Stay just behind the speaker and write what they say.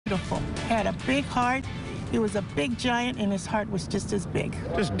beautiful. Had a big heart. He was a big giant, and his heart was just as big.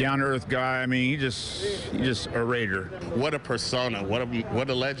 Just down-to-earth guy. I mean, he just a Raider. What a persona. What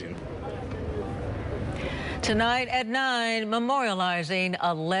a legend. Tonight at 9, memorializing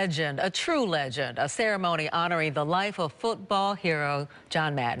a legend, a true legend, a ceremony honoring the life of football hero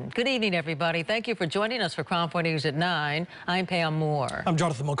John Madden. Good evening, everybody. Thank you for joining us for Crown 4 News at 9. I'm Pam Moore. I'm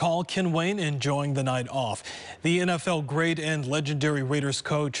Jonathan McCall. Ken Wayne enjoying the night off. The NFL great and legendary Raiders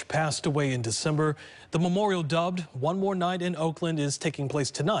coach passed away in December. The memorial, dubbed One More Night in Oakland, is taking place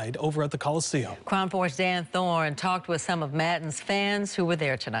tonight over at the Coliseum. Crown 4's Dan Thorn talked with some of Madden's fans who were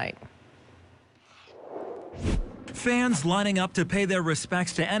there tonight. Fans lining up to pay their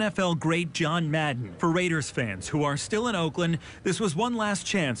respects to NFL great John Madden. For Raiders fans who are still in Oakland, this was one last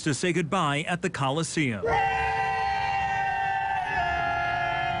chance to say goodbye at the Coliseum.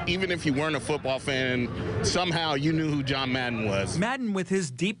 Even if you weren't a football fan, somehow you knew who John Madden was. Madden, with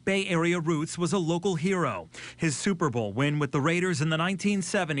his deep Bay Area roots, was a local hero. His Super Bowl win with the Raiders in the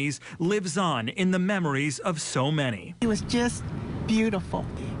 1970s lives on in the memories of so many. He was just beautiful.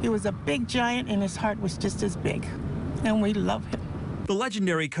 He was a big giant, and his heart was just as big. And we love him. The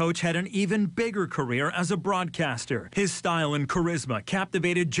legendary coach had an even bigger career as a broadcaster. His style and charisma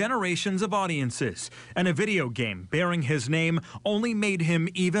captivated generations of audiences, and a video game bearing his name only made him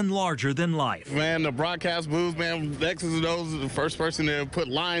even larger than life. Man, the broadcast booths, man, X's and O's, the first person to put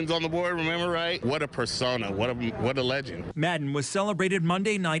lines on the board, remember, right? What a persona, what a legend. Madden was celebrated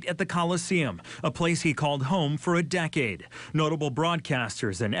Monday night at the Coliseum, a place he called home for a decade. Notable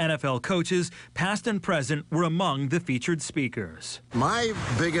broadcasters and NFL coaches, past and present, were among the featured speakers. My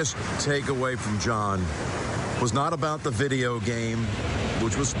biggest takeaway from John was not about the video game,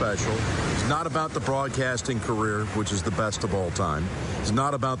 which was special. It's not about the broadcasting career, which is the best of all time. It's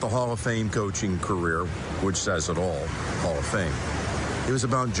not about the Hall of Fame coaching career, which says it all, Hall of Fame. It was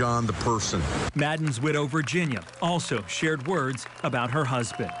about John, the person. Madden's widow, Virginia, also shared words about her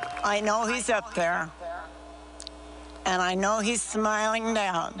husband. I know he's up there, and I know he's smiling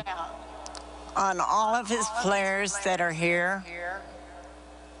down on all of his players that are here,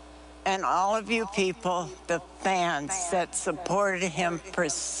 and all of you people, the fans that supported him for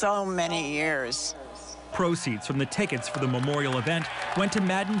so many years. Proceeds from the tickets for the memorial event went to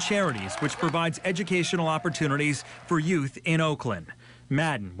Madden Charities, which provides educational opportunities for youth in Oakland.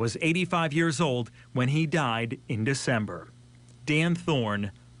 Madden was 85 years old when he died in December. Dan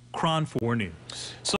Thorn, Crown 4 News.